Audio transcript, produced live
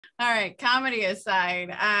All right, comedy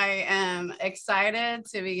aside, I am excited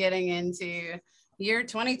to be getting into year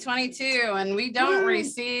 2022, and we don't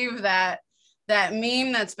receive that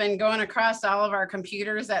meme that's been going across all of our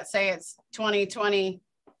computers that say it's 2022.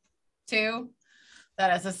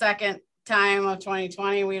 That is the second time of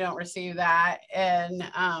 2020. We don't receive that, and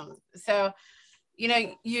so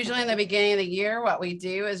usually in the beginning of the year, what we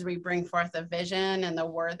do is we bring forth a vision and the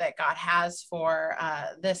word that God has for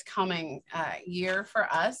this coming year for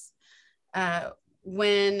us.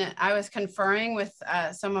 When I was conferring with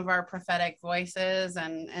some of our prophetic voices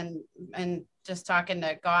and just talking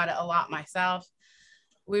to God a lot myself,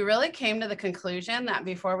 we really came to the conclusion that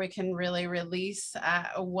before we can really release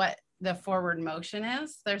what the forward motion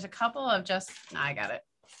is, there's a couple of just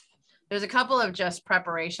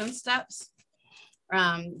preparation steps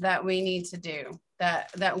that we need to do,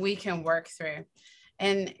 that we can work through.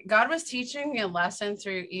 And God was teaching me a lesson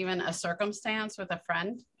through even a circumstance with a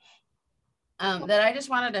friend that I just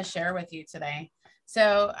wanted to share with you today.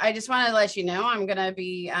 So I just want to let you know I'm going to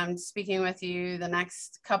be speaking with you the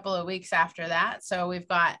next couple of weeks after that. So we've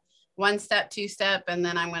got 1 step, 2 step, and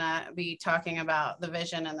then I'm going to be talking about the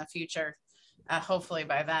vision and the future. Hopefully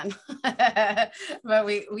by then. But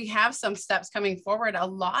we have some steps coming forward. A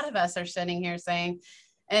lot of us are sitting here saying,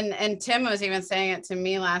 and Tim was even saying it to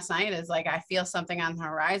me last night, is like, I feel something on the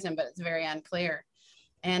horizon, but it's very unclear.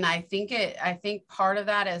 And I think part of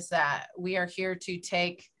that is that we are here to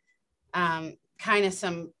take kind of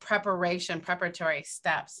some preparatory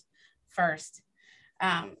steps first.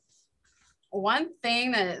 One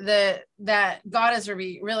thing that God has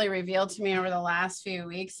really revealed to me over the last few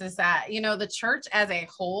weeks is that, the church as a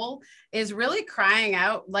whole is really crying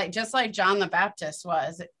out, just like John the Baptist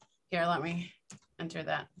was. Here, let me enter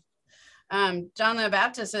that. John the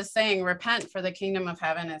Baptist is saying, repent, for the kingdom of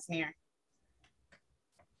heaven is near.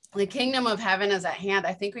 The kingdom of heaven is at hand.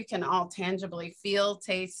 I think we can all tangibly feel,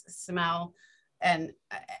 taste, smell, and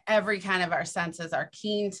every kind of our senses are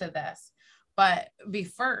keen to this. But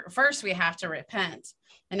first we have to repent.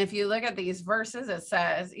 And if you look at these verses, it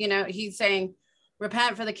says, he's saying,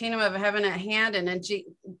 repent, for the kingdom of heaven at hand. And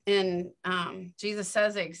Jesus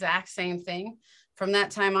says the exact same thing. From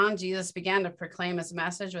that time on, Jesus began to proclaim his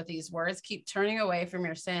message with these words: keep turning away from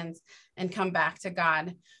your sins and come back to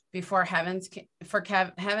God before heaven's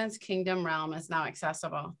kingdom realm is now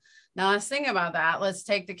accessible. Now let's think about that. Let's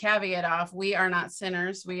take the caveat off. We are not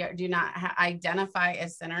sinners. We do not identify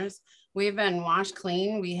as sinners. We've been washed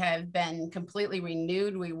clean. We have been completely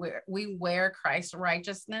renewed. We wear Christ's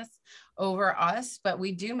righteousness over us, but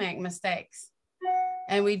we do make mistakes,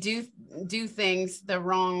 and we do things the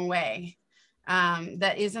wrong way.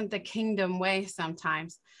 That isn't the kingdom way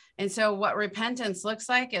sometimes. And so what repentance looks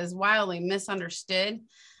like is wildly misunderstood.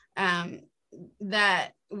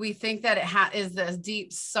 That we think that it is this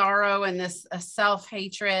deep sorrow and this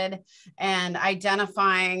self-hatred and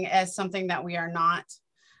identifying as something that we are not.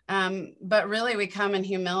 But really we come in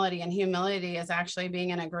humility, and humility is actually being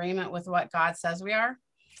in agreement with what God says we are,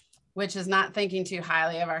 which is not thinking too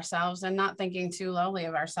highly of ourselves and not thinking too lowly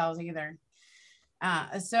of ourselves either.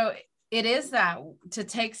 So it is that to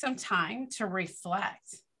take some time to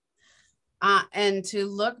reflect and to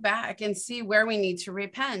look back and see where we need to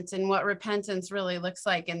repent and what repentance really looks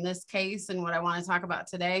like in this case. And what I want to talk about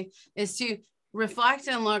today is to reflect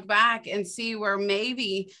and look back and see where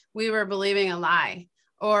maybe we were believing a lie,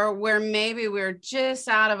 or where maybe we're just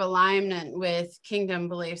out of alignment with kingdom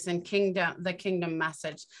beliefs and the kingdom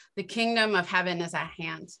message. The kingdom of heaven is at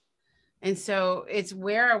hand. And so it's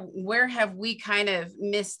where have we kind of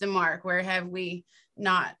missed the mark? Where have we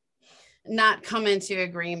not come into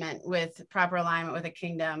agreement with proper alignment with the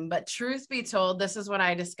kingdom? But truth be told, this is what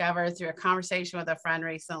I discovered through a conversation with a friend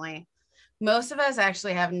recently. Most of us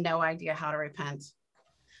actually have no idea how to repent.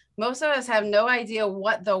 Most of us have no idea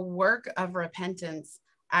what the work of repentance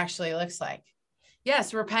actually looks like.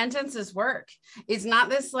 Yes, repentance is work. It's not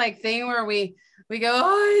this thing where we go,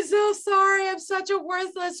 oh, I'm so sorry, I'm such a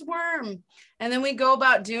worthless worm. And then we go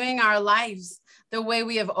about doing our lives the way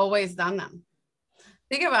we have always done them.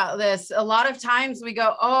 Think about this. A lot of times we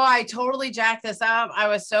go, oh, I totally jacked this up. I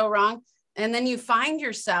was so wrong. And then you find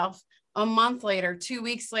yourself a month later, 2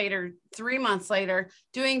 weeks later, 3 months later,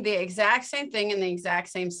 doing the exact same thing in the exact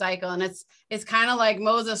same cycle. And it's kind of like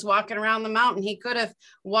Moses walking around the mountain. He could have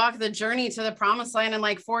walked the journey to the promised land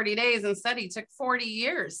in 40 days. Instead, he took 40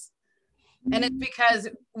 years. And it's because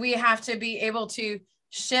we have to be able to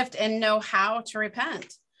shift and know how to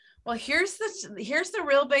repent. Well, here's the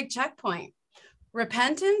real big checkpoint.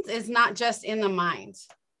 Repentance is not just in the mind.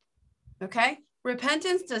 Okay?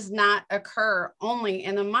 Repentance does not occur only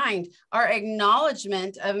in the mind. Our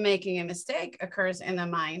acknowledgement of making a mistake occurs in the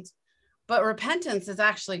mind, but repentance is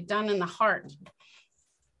actually done in the heart.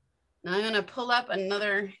 Now I'm going to pull up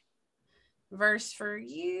another verse for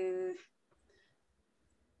you.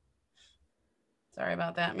 Sorry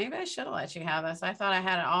about that. Maybe I should have let you have this. I thought I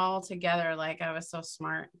had it all together, like I was so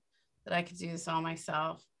smart that I could do this all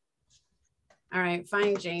myself. All right,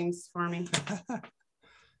 find James for me.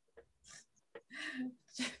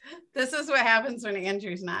 This is what happens when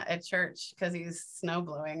Andrew's not at church because he's snow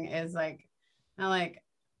blowing. Is like, I'm like,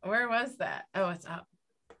 where was that? Oh, it's up.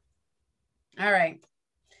 All right.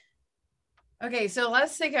 Okay, so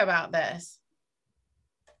let's think about this.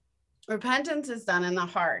 Repentance is done in the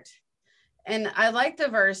heart. And I like the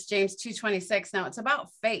verse, James 2:26. Now it's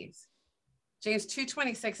about faith. James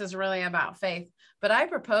 2:26 is really about faith. But I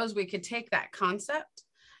propose we could take that concept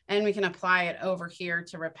and we can apply it over here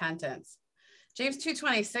to repentance. James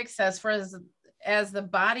 2:26 says, for as the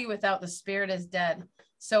body without the spirit is dead,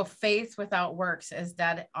 so faith without works is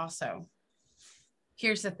dead also.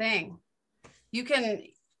 Here's the thing. You can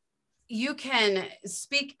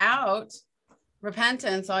speak out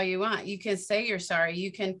repentance all you want. You can say you're sorry.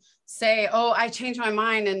 You can say, oh, I changed my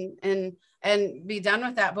mind and be done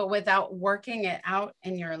with that. But without working it out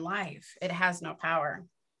in your life, it has no power.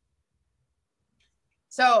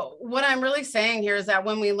 So what I'm really saying here is that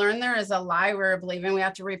when we learn there is a lie we're believing, we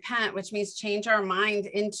have to repent, which means change our mind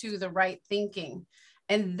into the right thinking,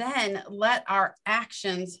 and then let our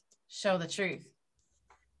actions show the truth.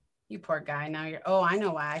 You poor guy. Now you're, oh, I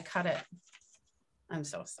know why I cut it. I'm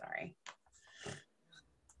so sorry.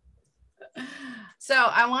 So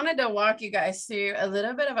I wanted to walk you guys through a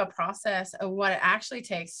little bit of a process of what it actually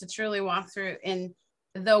takes to truly walk through in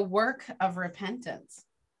the work of repentance.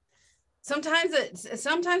 Sometimes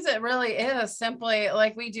it really is simply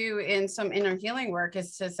like we do in some inner healing work,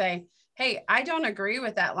 is to say, hey, I don't agree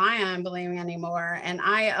with that lie I'm believing anymore. And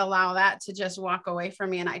I allow that to just walk away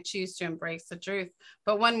from me, and I choose to embrace the truth.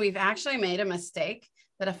 But when we've actually made a mistake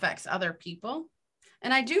that affects other people,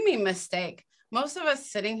 and I do mean mistake, most of us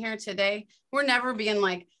sitting here today, we're never being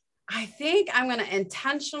like, I think I'm going to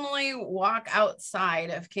intentionally walk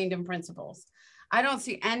outside of kingdom principles. I don't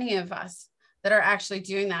see any of us that are actually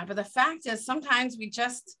doing that. But the fact is, sometimes we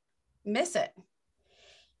just miss it.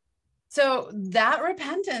 So that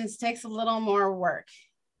repentance takes a little more work.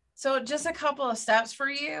 So just a couple of steps for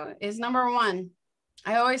you is, number one,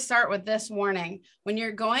 I always start with this warning. When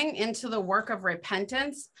you're going into the work of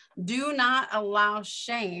repentance, do not allow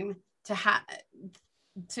shame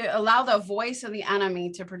to allow the voice of the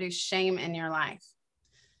enemy to produce shame in your life.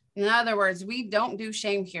 In other words, we don't do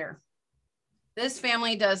shame here. This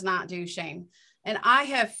family does not do shame. And I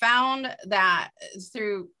have found that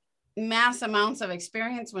through mass amounts of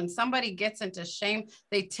experience, when somebody gets into shame,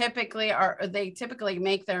 they typically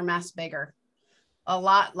make their mess bigger, a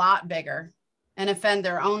lot bigger, and offend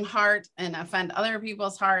their own heart and offend other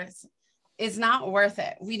people's hearts. It's not worth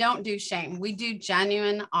it. We don't do shame. We do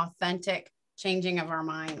genuine, authentic changing of our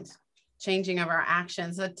mind, changing of our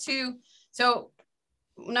actions. So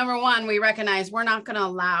number one, we recognize we're not going to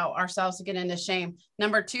allow ourselves to get into shame.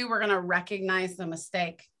 Number two, we're going to recognize the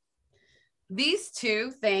mistake. These two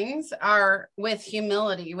things are with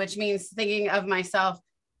humility, which means thinking of myself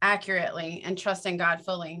accurately and trusting God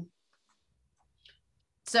fully.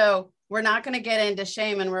 So we're not going to get into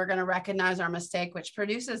shame, and we're going to recognize our mistake, which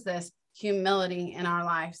produces this humility in our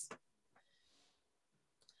lives.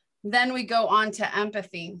 Then we go on to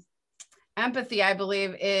empathy. Empathy, I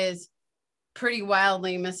believe, is pretty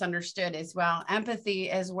wildly misunderstood as well. Empathy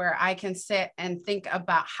is where I can sit and think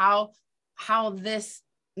about how this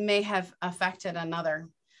may have affected another.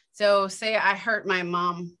 So say I hurt my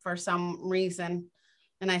mom for some reason,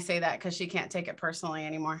 and I say that because she can't take it personally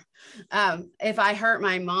anymore. If I hurt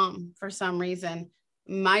my mom for some reason,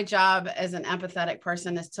 my job as an empathetic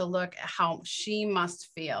person is to look at how she must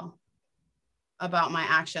feel about my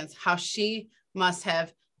actions, how she must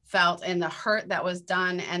have felt, and the hurt that was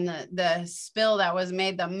done, and the spill that was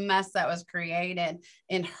made, the mess that was created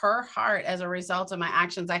in her heart as a result of my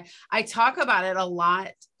actions. I talk about it a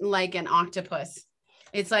lot like an octopus.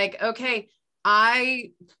 It's like, okay,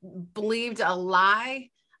 I believed a lie.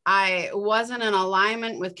 I wasn't in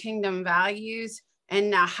alignment with kingdom values. And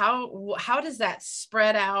now how does that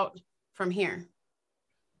spread out from here?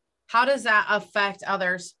 How does that affect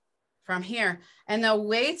others from here? And the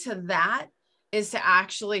way to that is to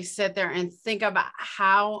actually sit there and think about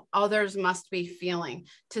how others must be feeling,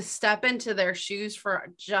 to step into their shoes for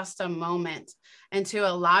just a moment, and to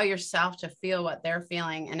allow yourself to feel what they're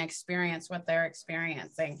feeling and experience what they're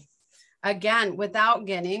experiencing. again, without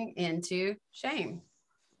getting into shame.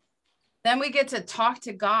 Then we get to talk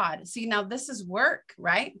to God. See, now this is work,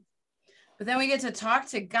 right? But then we get to talk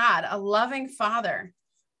to God, a loving Father,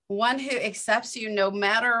 one who accepts you no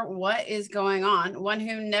matter what is going on, one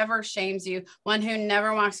who never shames you, one who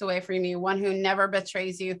never walks away from you, one who never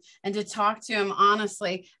betrays you, and to talk to him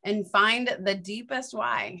honestly and find the deepest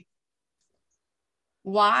why.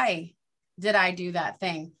 Why did I do that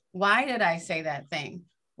thing? Why did I say that thing?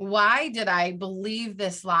 Why did I believe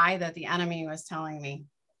this lie that the enemy was telling me?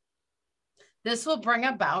 This will bring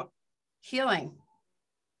about healing.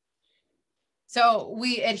 So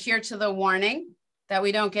we adhere to the warning that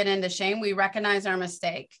we don't get into shame. We recognize our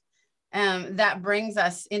mistake. That brings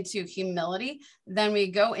us into humility. Then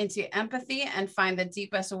we go into empathy and find the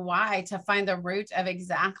deepest why, to find the root of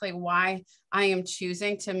exactly why I am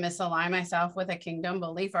choosing to misalign myself with a kingdom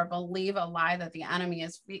belief or believe a lie that the enemy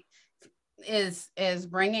is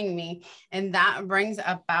bringing me. And that brings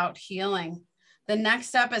about healing. The next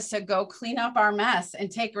step is to go clean up our mess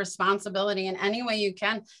and take responsibility in any way you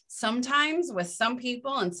can. Sometimes with some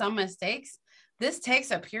people and some mistakes, this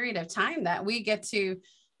takes a period of time that we get to,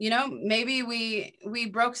 you know, maybe we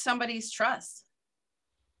broke somebody's trust.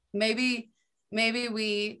 Maybe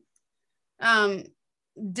we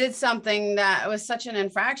did something that was such an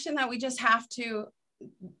infraction that we just have to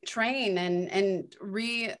train and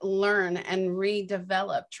relearn and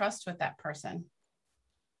redevelop trust with that person.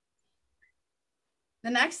 The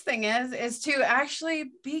next thing is to actually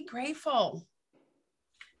be grateful.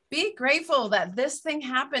 Be grateful that this thing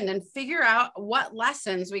happened and figure out what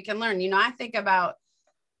lessons we can learn. You know, I think about,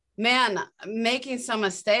 man, making some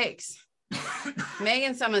mistakes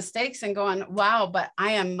and going, wow, but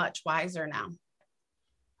I am much wiser now.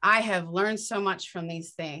 I have learned so much from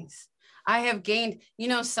these things. I have gained, you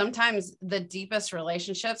know, sometimes the deepest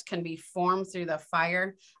relationships can be formed through the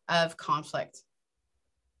fire of conflict.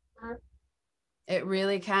 It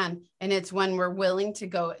really can. And it's when we're willing to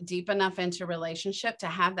go deep enough into relationship to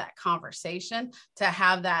have that conversation, to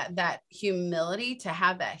have that humility, to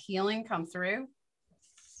have that healing come through.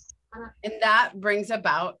 And that brings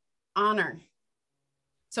about honor.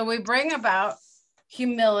 So we bring about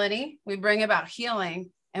humility, we bring about healing,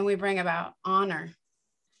 and we bring about honor.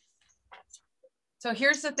 So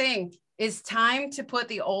here's the thing. It's time to put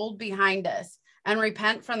the old behind us and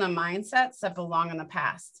repent from the mindsets that belong in the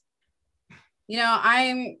past. You know,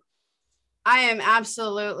 I am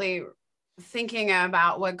absolutely thinking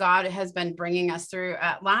about what God has been bringing us through.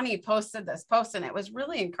 Lonnie posted this post, and it was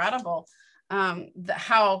really incredible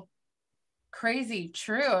how crazy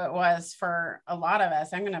true it was for a lot of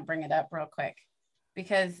us. I'm going to bring it up real quick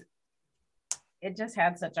because it just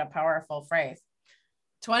had such a powerful phrase.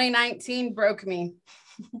 2019 broke me.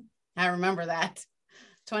 I remember that.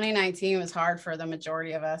 2019 was hard for the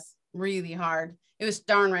majority of us, really hard. It was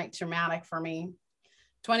darn right traumatic for me.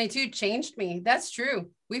 22 changed me. That's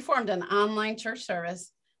true. We formed an online church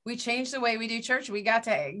service. We changed the way we do church. We got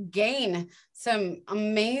to gain some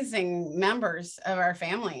amazing members of our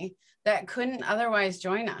family that couldn't otherwise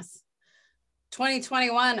join us.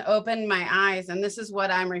 2021 opened my eyes, and this is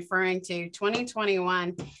what I'm referring to.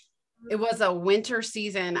 2021, it was a winter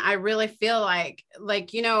season. I really feel like,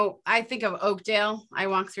 you know, I think of Oakdale. I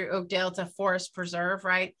walk through Oakdale. It's a forest preserve,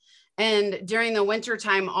 right? And during the winter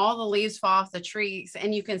time, all the leaves fall off the trees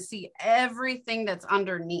and you can see everything that's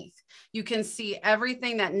underneath. You can see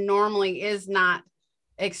everything that normally is not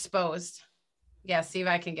exposed. Yeah, see if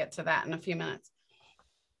I can get to that in a few minutes.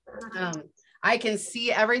 I can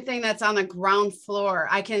see everything that's on the ground floor.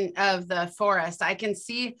 Of the forest. I can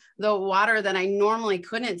see the water that I normally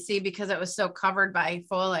couldn't see because it was so covered by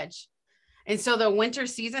foliage. And so the winter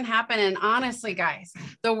season happened. And honestly, guys,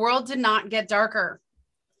 the world did not get darker.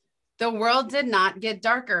 The world did not get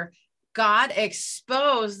darker. God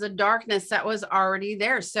exposed the darkness that was already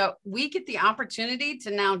there. So we get the opportunity to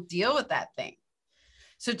now deal with that thing.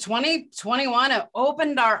 So 2021, it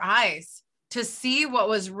opened our eyes to see what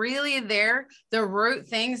was really there, the root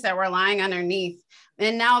things that were lying underneath.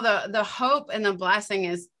 And now the hope and the blessing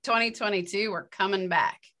is 2022, we're coming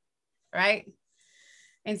back, right?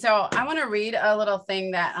 And so I want to read a little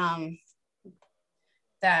thing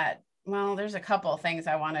well, there's a couple of things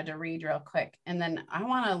I wanted to read real quick. And then I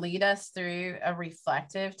want to lead us through a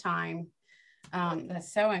reflective time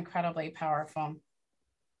that's so incredibly powerful.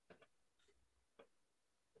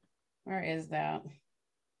 Where is that?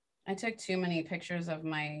 I took too many pictures of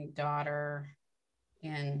my daughter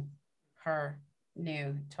in her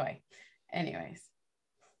new toy. Anyways,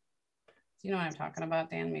 do you know what I'm talking about,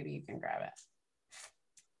 Dan? Maybe you can grab it.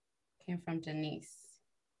 Came from Denise.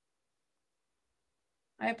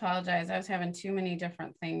 I apologize. I was having too many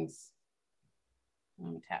different things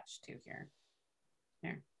I'm attached to here.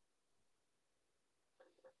 Here.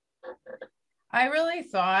 I really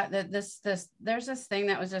thought that there's this thing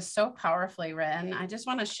that was just so powerfully written. I just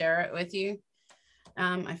want to share it with you.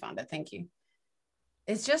 I found it. Thank you.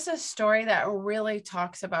 It's just a story that really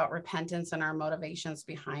talks about repentance and our motivations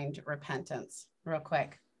behind repentance real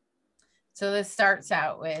quick. So this starts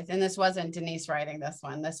out with, and this wasn't Denise writing this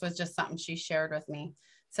one. This was just something she shared with me.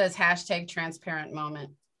 It says #transparent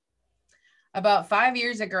moment. About 5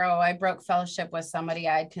 years ago, I broke fellowship with somebody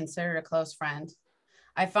I had considered a close friend.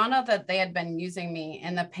 I found out that they had been using me,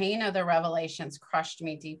 and the pain of the revelations crushed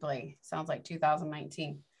me deeply. Sounds like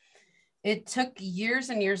 2019. It took years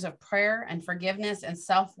and years of prayer and forgiveness and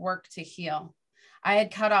self-work to heal. I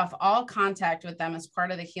had cut off all contact with them as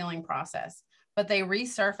part of the healing process, but they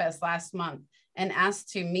resurfaced last month and asked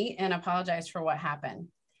to meet and apologize for what happened.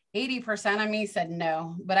 80% of me said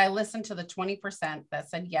no, but I listened to the 20% that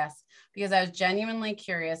said yes, because I was genuinely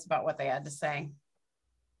curious about what they had to say.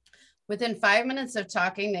 Within 5 minutes of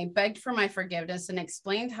talking, they begged for my forgiveness and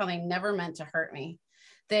explained how they never meant to hurt me.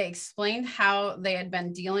 They explained how they had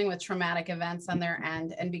been dealing with traumatic events on their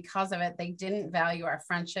end, and because of it, they didn't value our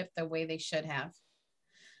friendship the way they should have.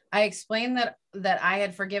 I explained that I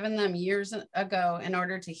had forgiven them years ago in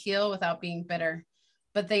order to heal without being bitter,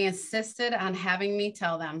 but they insisted on having me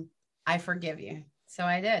tell them, I forgive you. So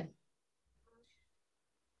I did.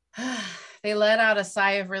 They let out a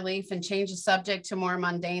sigh of relief and changed the subject to more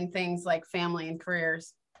mundane things like family and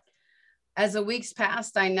careers. As the weeks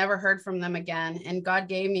passed, I never heard from them again, and God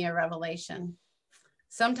gave me a revelation.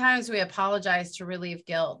 Sometimes we apologize to relieve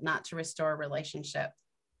guilt, not to restore a relationship.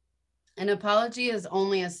 An apology is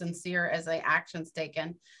only as sincere as the actions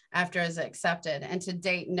taken after it is accepted, and to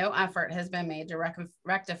date, no effort has been made to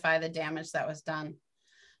rectify the damage that was done.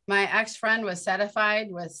 My ex-friend was satisfied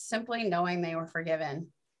with simply knowing they were forgiven.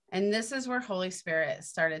 And this is where Holy Spirit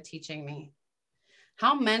started teaching me.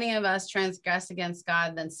 How many of us transgress against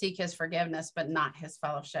God, then seek his forgiveness, but not his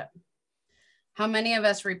fellowship? How many of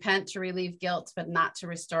us repent to relieve guilt, but not to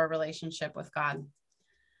restore relationship with God?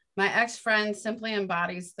 My ex-friend simply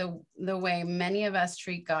embodies the way many of us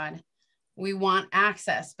treat God. We want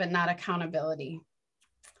access, but not accountability.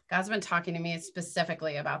 God's been talking to me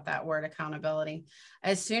specifically about that word, accountability.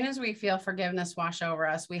 As soon as we feel forgiveness wash over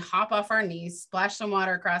us, we hop off our knees, splash some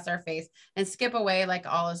water across our face, and skip away like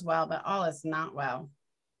all is well, but all is not well.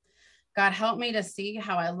 God, help me to see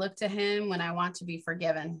how I look to him when I want to be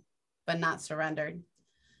forgiven, but not surrendered.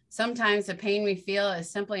 Sometimes the pain we feel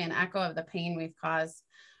is simply an echo of the pain we've caused.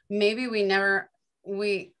 Maybe we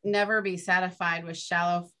never be satisfied with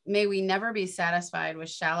shallow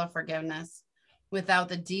forgiveness without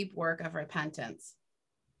the deep work of repentance.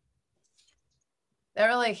 That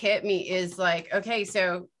really hit me, is like, okay,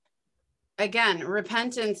 so again,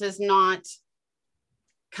 repentance is not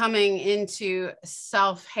coming into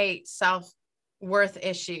self-hate, self-worth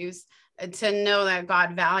issues, to know that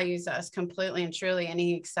God values us completely and truly, and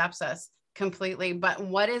he accepts us completely. But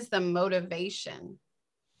what is the motivation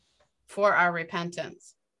for our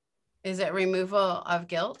repentance? Is it removal of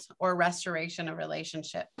guilt or restoration of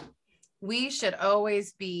relationship? We should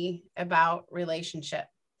always be about relationship.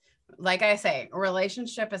 Like I say,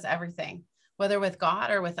 relationship is everything, whether with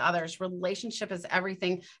God or with others. Relationship is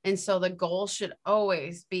everything. And so the goal should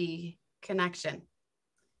always be connection.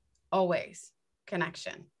 Always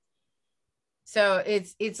connection. So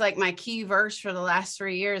it's like my key verse for the last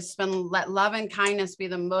 3 years has been, let love and kindness be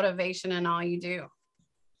the motivation in all you do.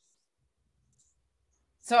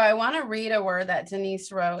 So I want to read a word that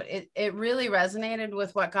Denise wrote. It really resonated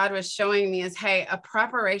with what God was showing me is, hey, a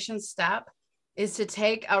preparation step is to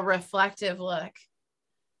take a reflective look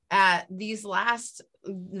at this last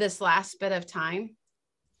bit of time,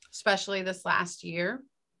 especially this last year,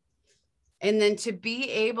 and then to be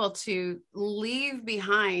able to leave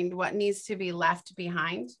behind what needs to be left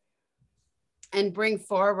behind and bring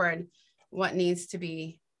forward what needs to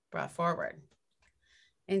be brought forward.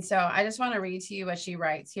 And so I just want to read to you what she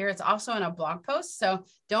writes here. It's also in a blog post. So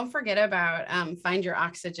don't forget about Find Your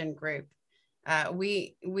Oxygen group.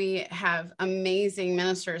 We have amazing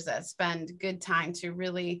ministers that spend good time to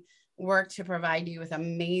really work to provide you with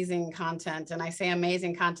amazing content. And I say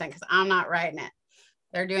amazing content because I'm not writing it.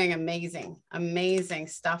 They're doing amazing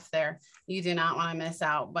stuff there. You do not want to miss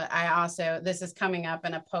out. But this is coming up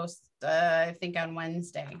in a post, I think on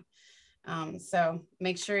Wednesday. So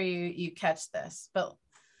make sure you catch this. But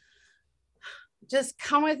just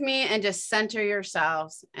come with me and just center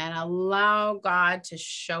yourselves and allow God to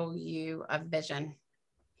show you a vision.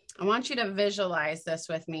 I want you to visualize this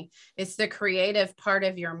with me. It's the creative part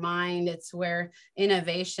of your mind. It's where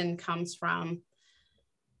innovation comes from.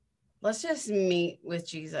 Let's just meet with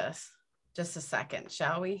Jesus just a second,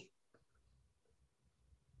 shall we?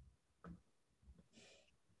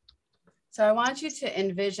 So I want you to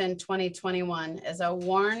envision 2021 as a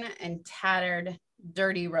worn and tattered,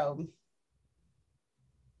 dirty robe.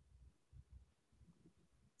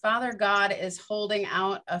 Father God is holding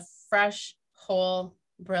out a fresh, whole,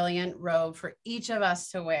 brilliant robe for each of us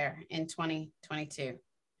to wear in 2022.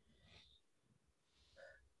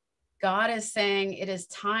 God is saying it is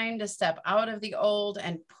time to step out of the old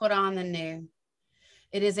and put on the new.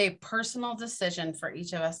 It is a personal decision for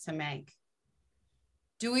each of us to make.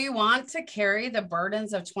 Do we want to carry the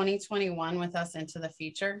burdens of 2021 with us into the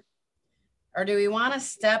future? Or do we want to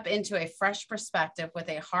step into a fresh perspective with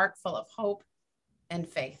a heart full of hope and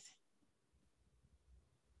faith?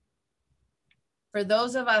 For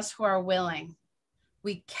those of us who are willing,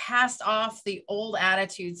 we cast off the old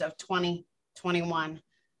attitudes of 2021.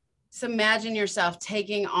 So imagine yourself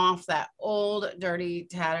taking off that old, dirty,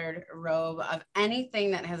 tattered robe of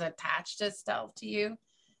anything that has attached itself to you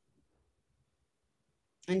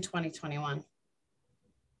in 2021.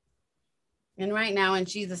 And right now, in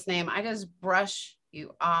Jesus' name, I just brush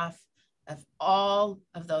you off of all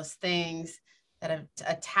of those things that have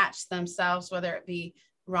attached themselves, whether it be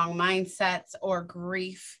wrong mindsets or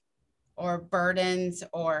grief or burdens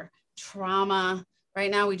or trauma.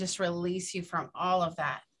 Right now, we just release you from all of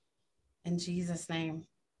that in Jesus' name.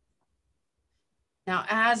 Now,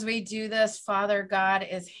 as we do this, Father God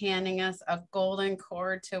is handing us a golden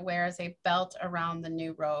cord to wear as a belt around the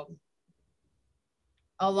new robe.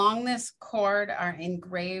 Along this cord are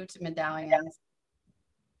engraved medallions.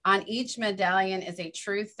 On each medallion is a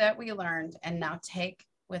truth that we learned and now take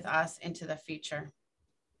with us into the future.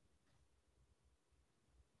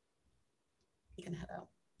 You can head out.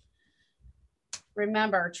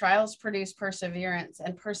 Remember, trials produce perseverance,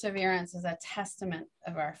 and perseverance is a testament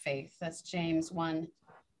of our faith. That's James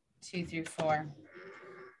 1:2-4.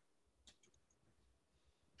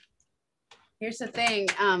 Here's the thing.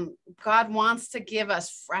 God wants to give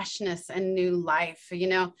us freshness and new life. You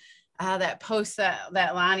know, that post that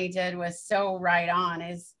Lonnie did was so right on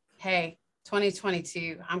is, hey,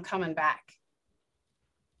 2022, I'm coming back.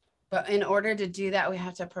 But in order to do that, we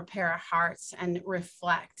have to prepare our hearts and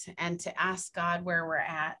reflect and to ask God where we're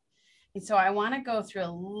at. And so I want to go through a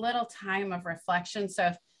little time of reflection.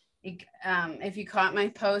 So if you caught my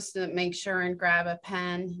post, make sure and grab a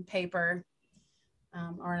pen, paper,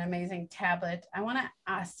 or an amazing tablet. I want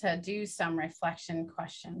us to do some reflection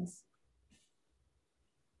questions.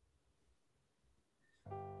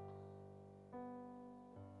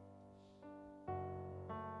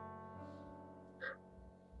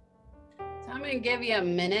 So I'm going to give you a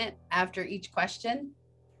minute after each question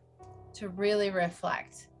to really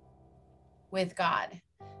reflect with God.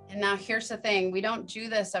 And now here's the thing. We don't do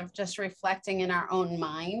this of just reflecting in our own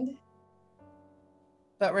mind,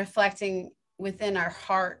 but reflecting within our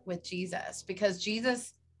heart with Jesus, because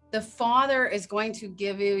Jesus, the Father, is going to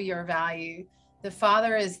give you your value. The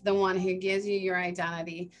Father is the one who gives you your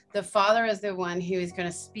identity. The Father is the one who is going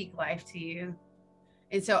to speak life to you.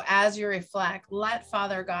 And so as you reflect, let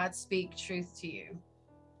Father God speak truth to you.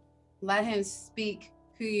 Let him speak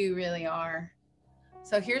who you really are.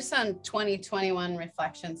 So here's some 2021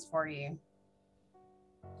 reflections for you.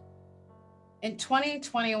 In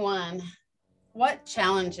 2021, what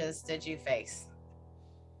challenges did you face?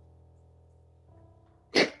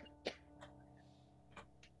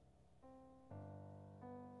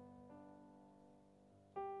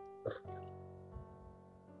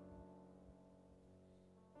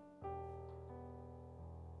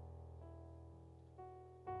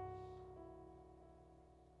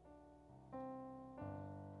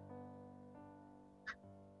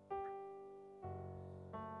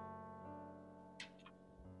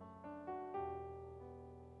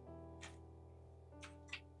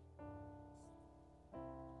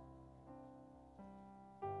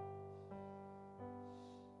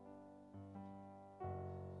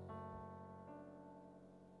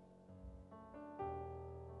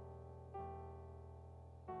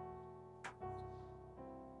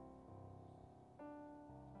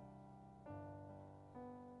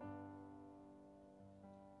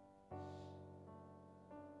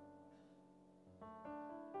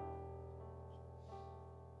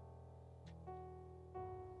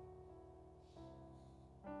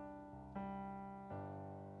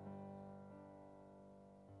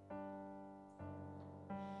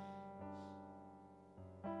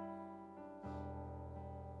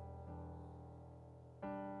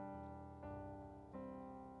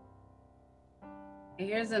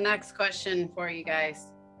 Here's the next question for you guys.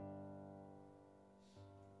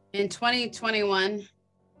 In 2021,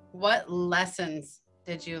 What lessons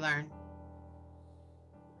did you learn?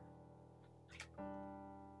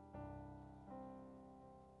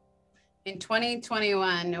 In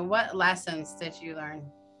 2021, what lessons did you learn?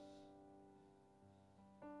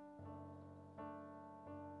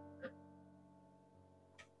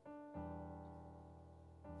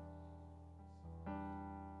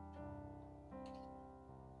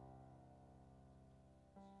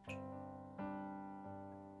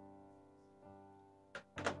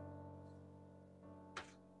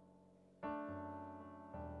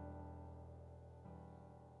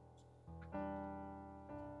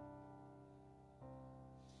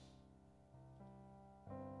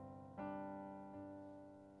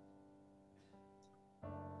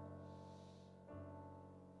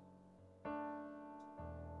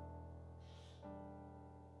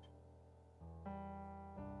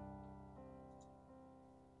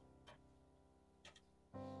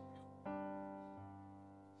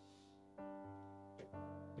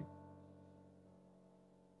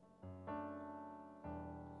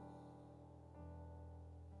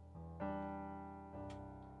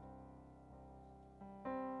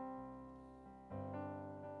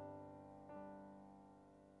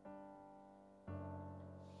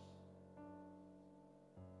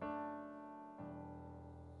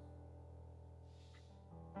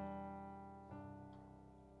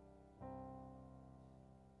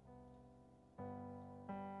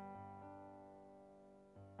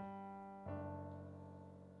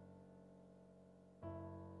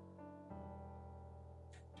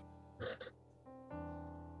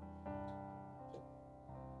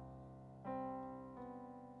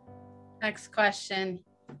 Next question.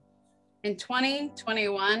 In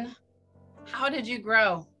 2021, how did you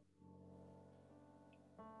grow?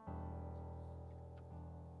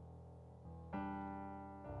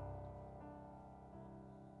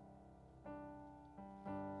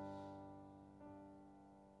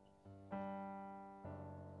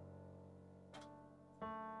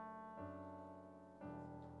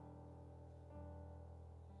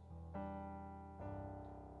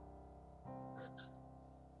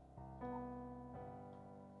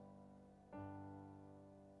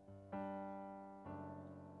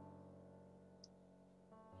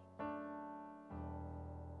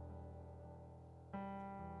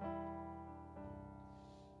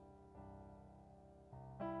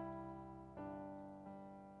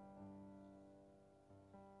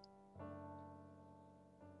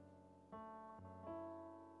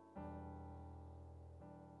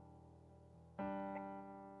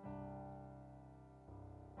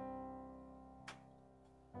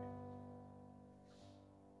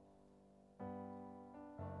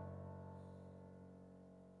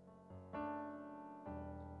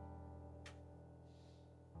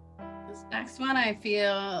 This next one I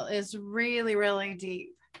feel is really, really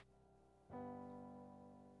deep.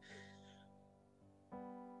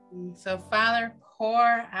 So, Father,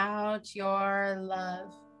 pour out your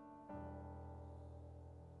love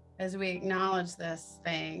as we acknowledge this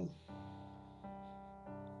thing.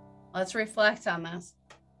 Let's reflect on this.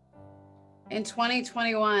 In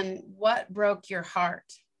 2021, what broke your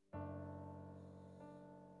heart?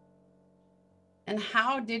 And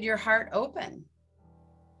how did your heart open?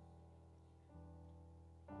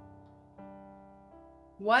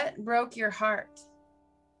 What broke your heart?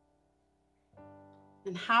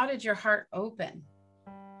 And how did your heart open?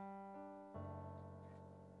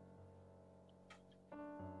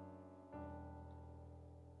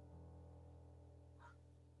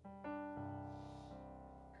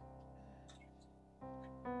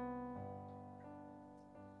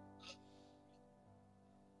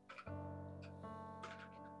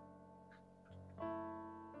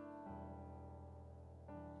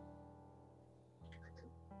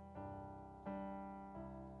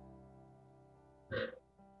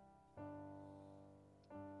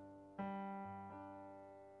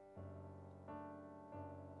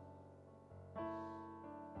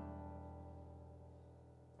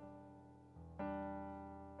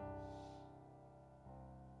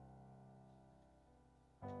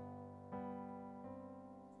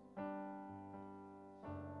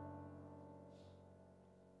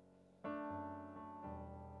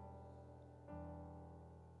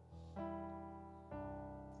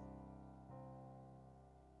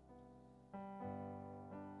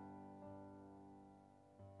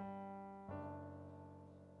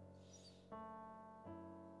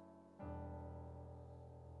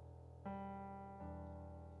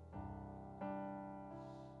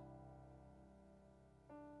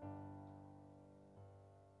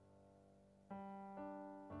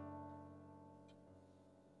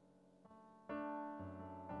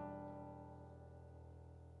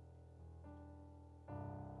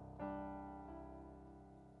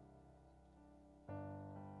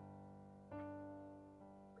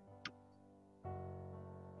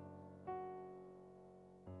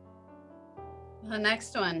 The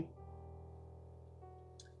next one.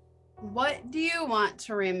 What do you want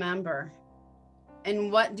to remember?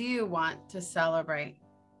 And what do you want to celebrate?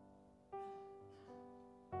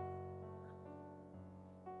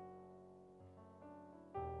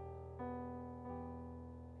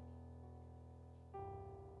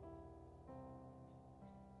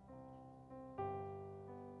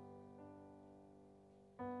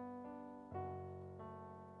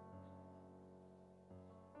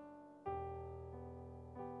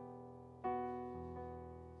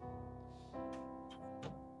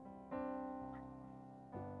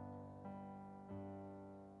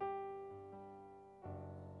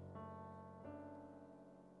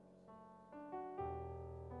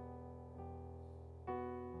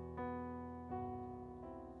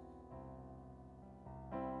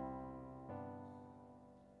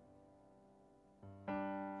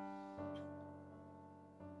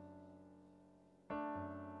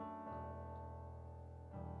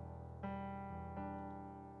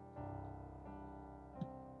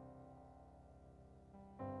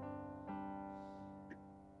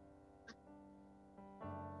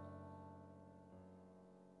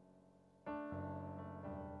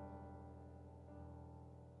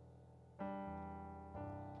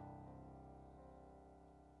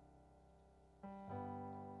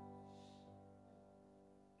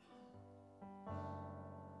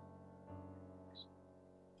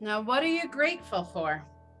 Now, what are you grateful for?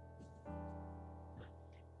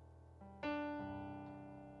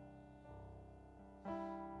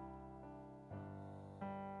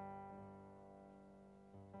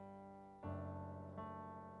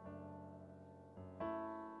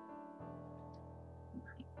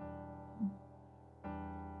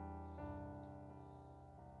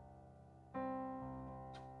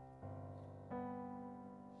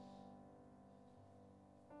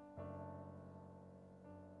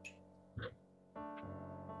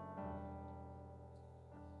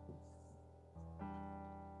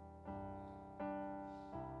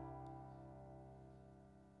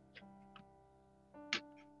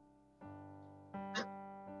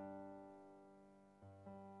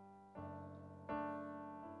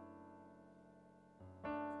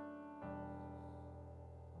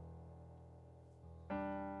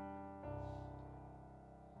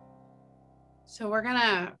 So we're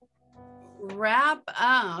gonna wrap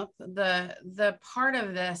up the part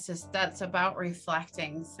of this that's about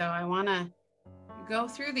reflecting. So I want to go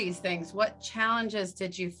through these things. What challenges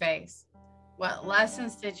did you face? What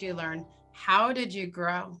lessons did you learn? How did you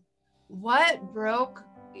grow? What broke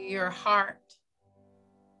your heart?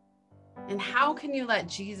 And how can you let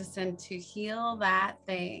Jesus in to heal that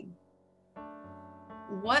thing?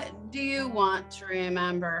 What do you want to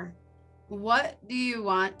remember? What do you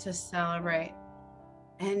want to celebrate?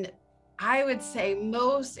 And I would say,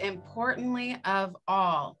 most importantly of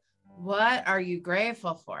all, what are you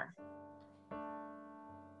grateful for?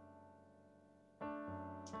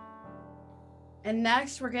 And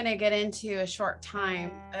next, we're going to get into a short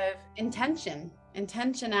time of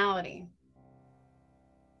intentionality.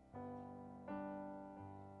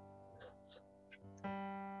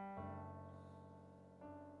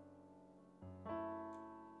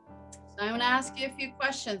 So I'm going to ask you a few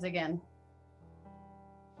questions again.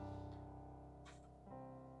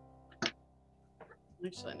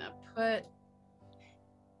 Actually, now put,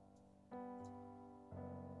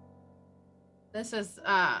 this is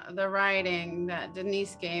the writing that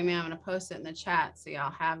Denise gave me. I'm going to post it in the chat so y'all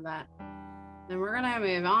have that. Then we're going to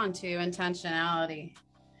move on to intentionality.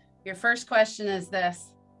 Your first question is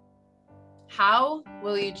this: how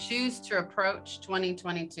will you choose to approach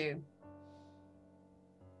 2022?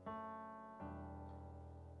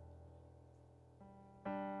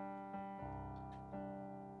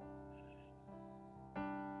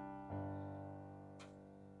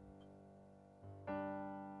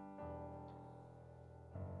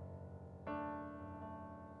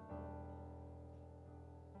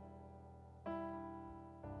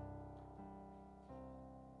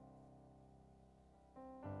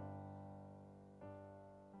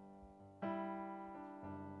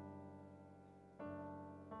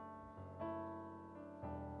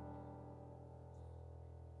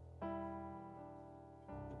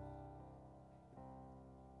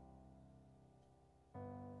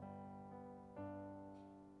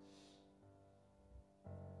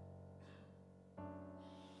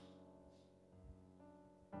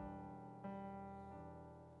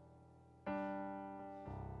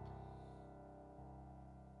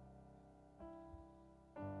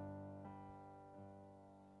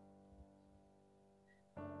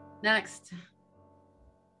 Next,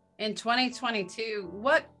 in 2022,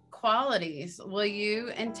 what qualities will you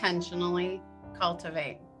intentionally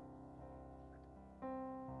cultivate.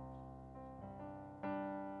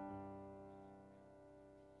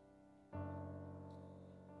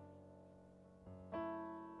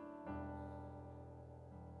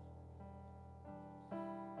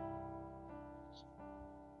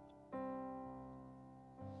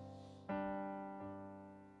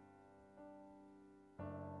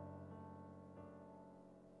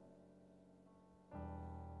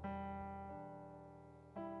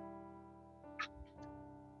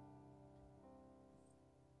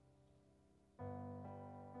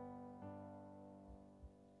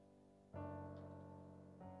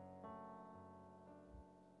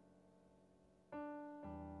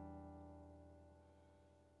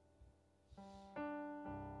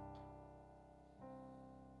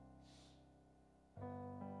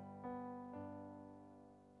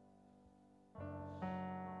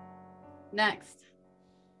 Next.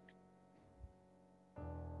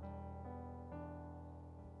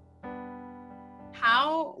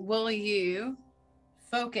 How will you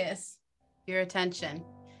focus your attention?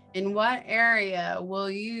 In what area will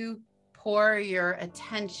you pour your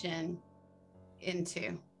attention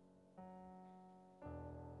into?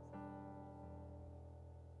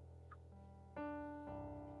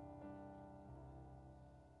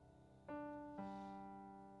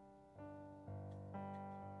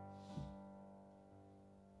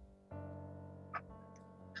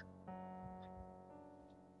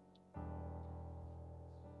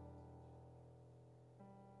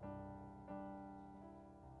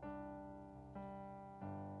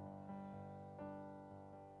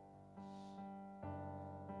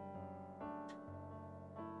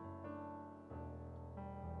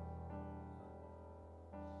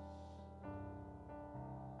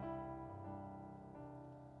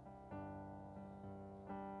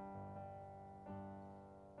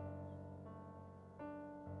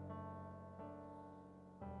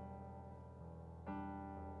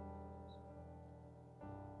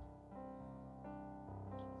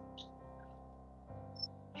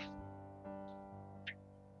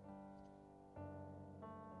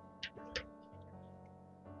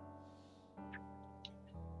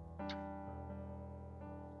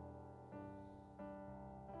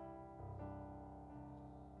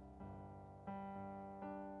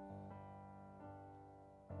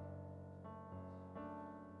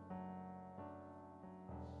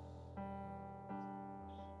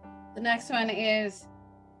 The next one is,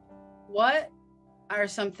 what are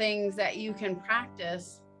some things that you can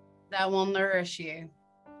practice that will nourish you?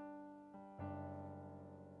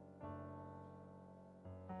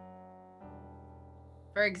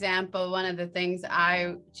 For example, one of the things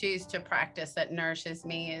I choose to practice that nourishes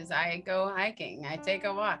me is I go hiking, I take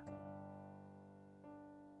a walk.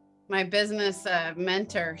 My business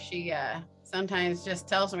mentor, she sometimes just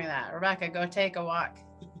tells me that, Rebecca, go take a walk.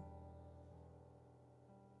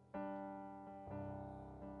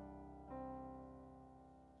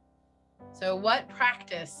 So what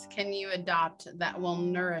practice can you adopt that will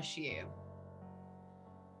nourish you?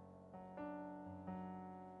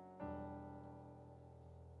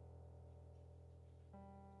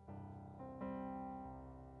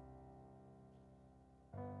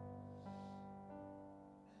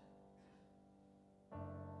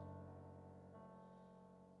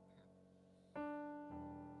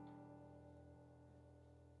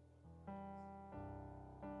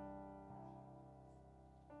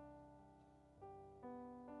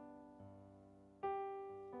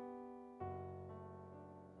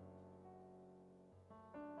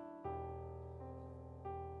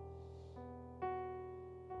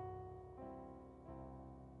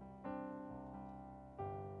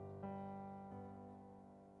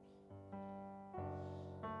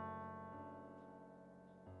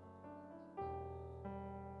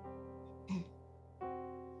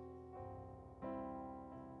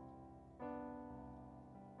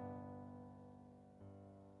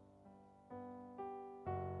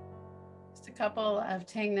 Just a couple of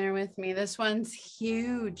hang there with me. This one's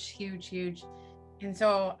huge, huge, huge. And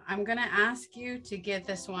so I'm going to ask you to get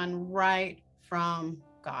this one right from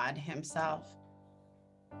God himself.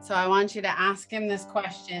 So I want you to ask him this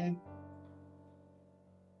question.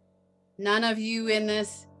 None of you in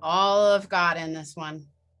this, all of God in this one.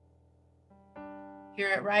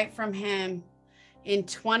 Hear it right from him. In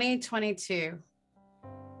 2022,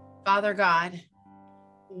 Father God,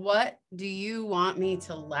 what do you want me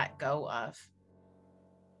to let go of?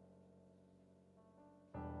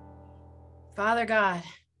 Father God,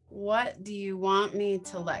 what do you want me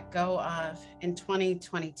to let go of in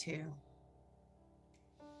 2022?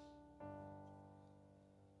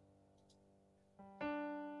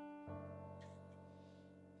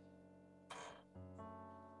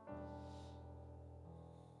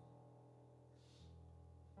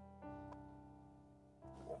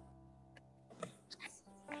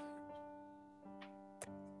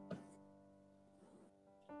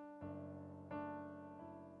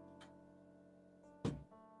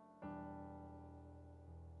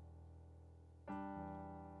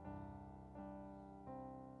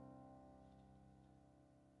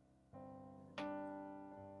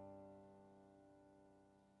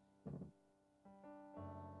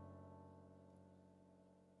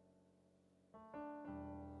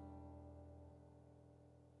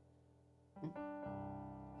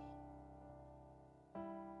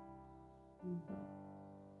 Mhm.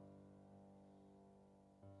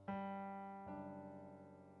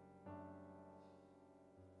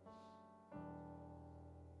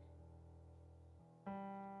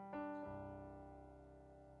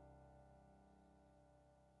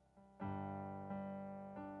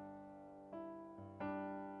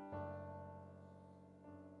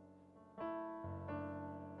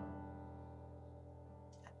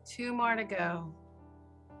 Two more to go.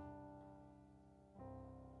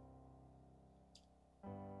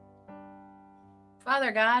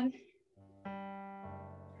 Father God,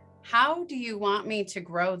 how do you want me to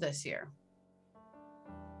grow this year?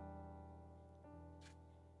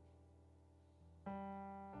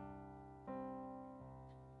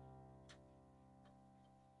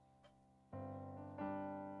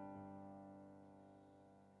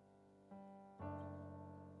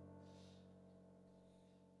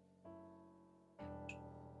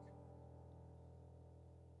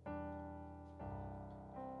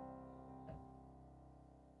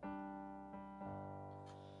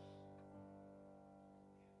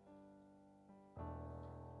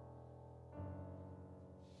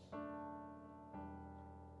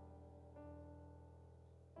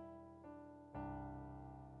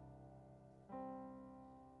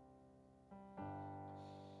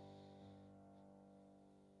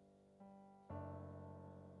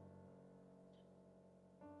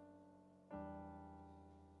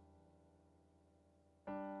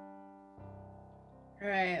 All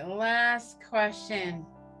right, last question.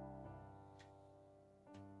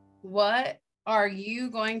 What are you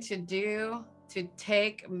going to do to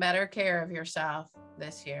take better care of yourself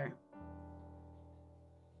this year?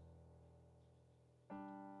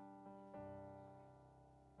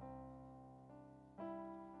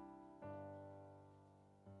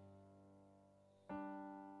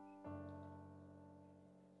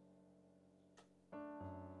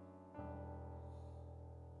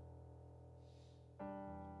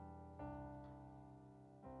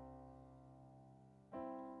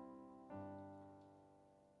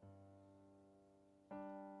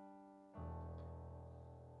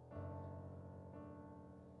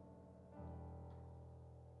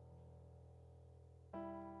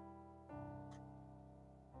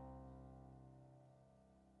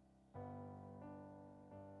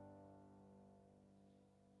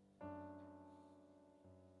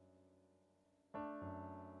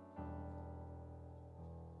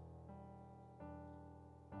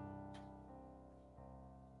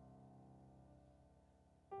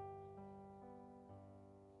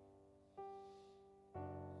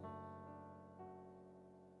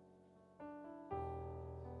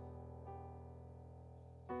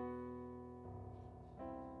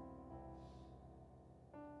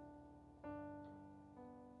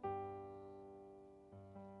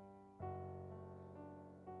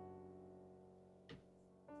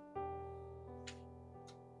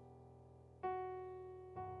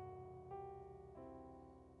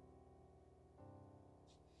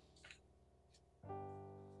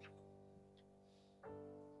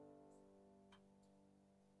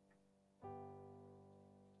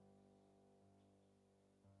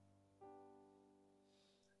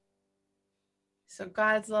 So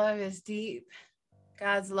God's love is deep.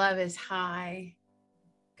 God's love is high.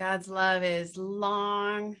 God's love is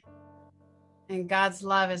long. And God's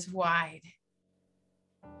love is wide.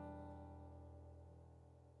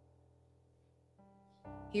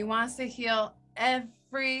 He wants to heal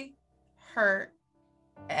every hurt,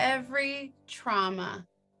 every trauma,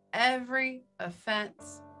 every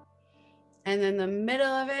offense. And in the middle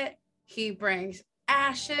of it, he brings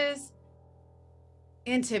ashes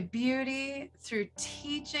into beauty through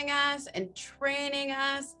teaching us and training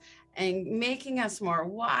us and making us more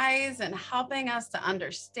wise and helping us to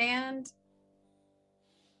understand.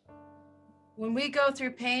 When we go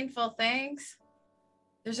through painful things,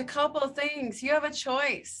 there's a couple of things. You have a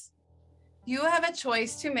choice. You have a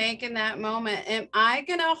choice to make in that moment. Am I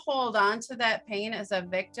going to hold on to that pain as a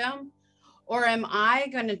victim? Or am I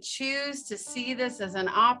going to choose to see this as an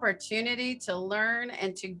opportunity to learn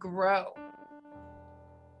and to grow?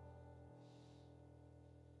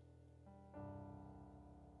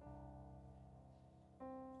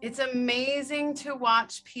 It's amazing to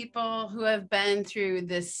watch people who have been through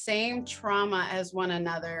the same trauma as one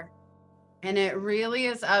another. And it really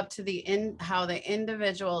is up to how the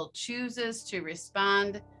individual chooses to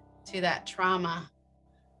respond to that trauma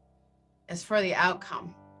as for the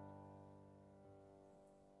outcome.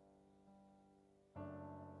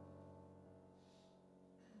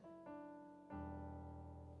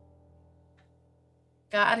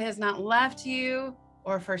 God has not left you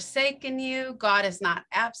or forsaken you. God is not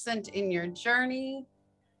absent in your journey.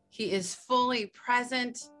 He is fully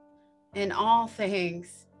present in all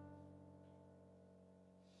things.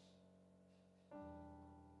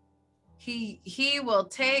 He will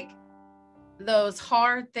take those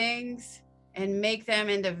hard things and make them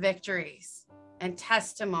into victories and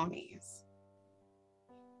testimonies.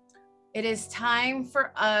 It is time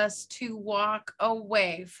for us to walk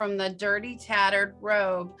away from the dirty, tattered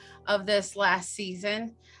robe of this last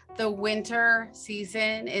season. The winter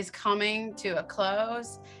season is coming to a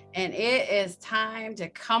close, and it is time to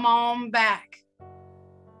come on back,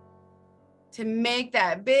 to make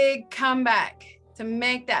that big comeback, to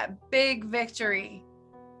make that big victory,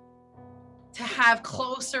 to have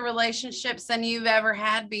closer relationships than you've ever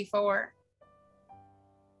had before,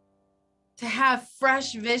 to have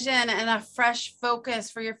fresh vision and a fresh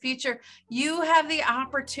focus for your future. You have the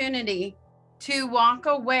opportunity to walk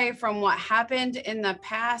away from what happened in the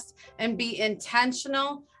past and be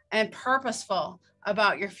intentional and purposeful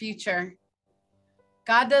about your future.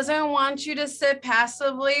 God doesn't want you to sit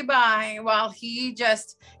passively by while he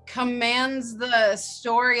just commands the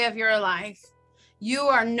story of your life. You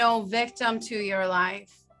are no victim to your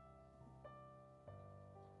life.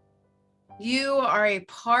 You are a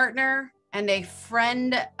partner and a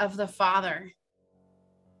friend of the Father.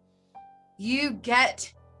 You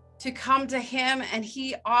get to come to him and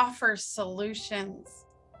he offers solutions.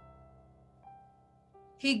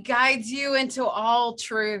 He guides you into all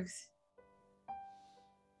truth.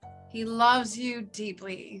 He loves you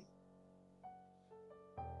deeply.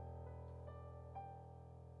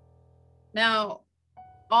 Now,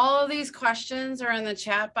 all of these questions are in the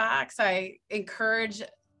chat box. I encourage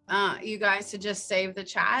you guys to just save the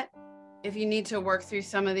chat if you need to work through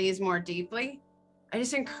some of these more deeply. I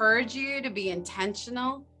just encourage you to be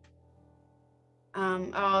intentional.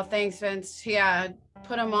 Oh, thanks, Vince. Yeah,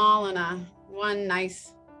 put them all in one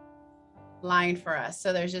nice line for us.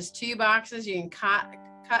 So there's just 2 boxes. You can cut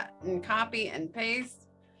and copy and paste.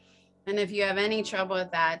 And if you have any trouble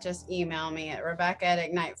with that, just email me at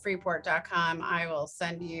rebecca@ignitefreeport.com. I will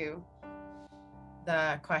send you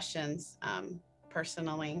the questions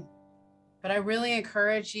personally. But I really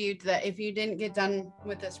encourage you that if you didn't get done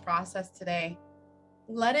with this process today,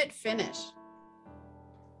 let it finish.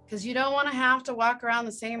 Because you don't want to have to walk around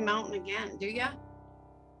the same mountain again, do you?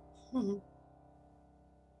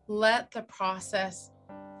 Let the process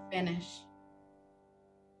finish.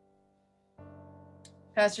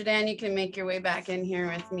 Pastor Dan, you can make your way back in here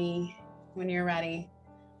with me when you're ready.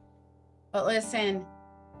 But listen,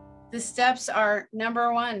 the steps are: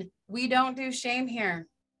 number 1, we don't do shame here.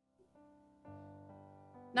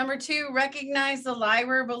 Number 2, recognize the lie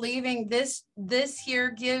we're believing. This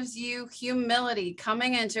here gives you humility,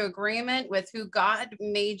 coming into agreement with who God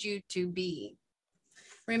made you to be.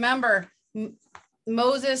 Remember,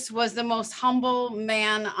 Moses was the most humble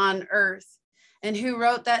man on earth. And who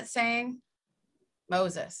wrote that saying?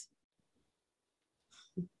 Moses.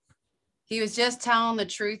 He was just telling the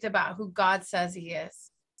truth about who God says he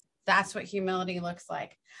is. That's what humility looks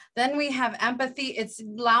like. Then we have empathy. It's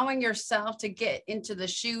allowing yourself to get into the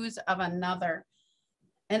shoes of another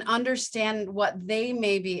and understand what they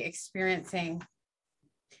may be experiencing.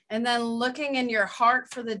 And then looking in your heart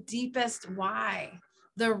for the deepest why,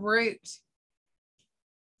 the root.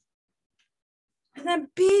 And then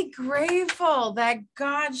be grateful that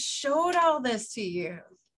God showed all this to you.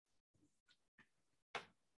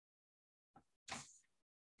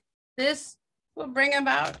 This will bring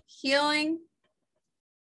about healing.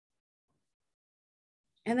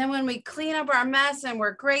 And then when we clean up our mess and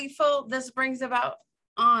we're grateful, this brings about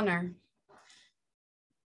honor.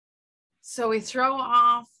 So we throw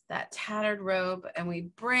off that tattered robe and we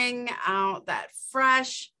bring out that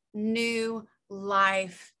fresh, new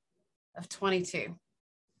life of 22.